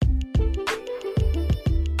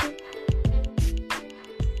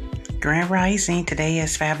Grand Rising. Today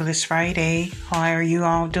is Fabulous Friday. How are you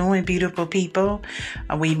all doing, beautiful people?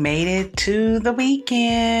 We made it to the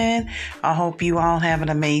weekend. I hope you all have an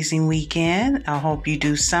amazing weekend. I hope you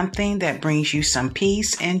do something that brings you some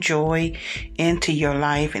peace and joy into your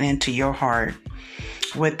life and into your heart.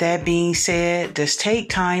 With that being said, just take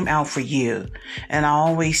time out for you. And I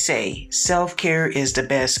always say, self-care is the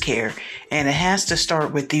best care. And it has to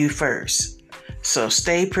start with you first. So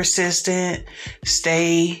stay persistent,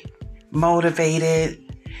 stay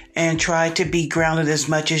motivated, and try to be grounded as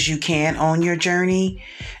much as you can on your journey.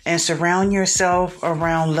 And surround yourself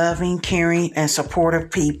around loving, caring, and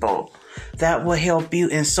supportive people. That will help you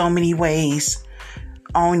in so many ways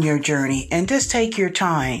on your journey. And just take your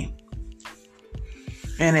time.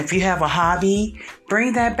 And if you have a hobby,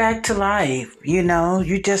 bring that back to life.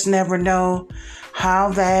 You just never know how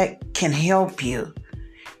that can help you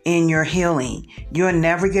in your healing. You'll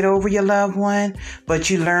never get over your loved one, but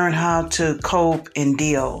you learn how to cope and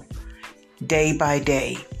deal day by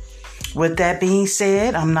day. With that being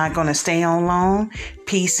said, I'm not going to stay on long.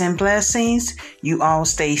 Peace and blessings. You all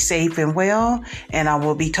stay safe and well, and I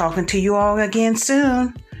will be talking to you all again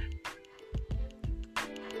soon.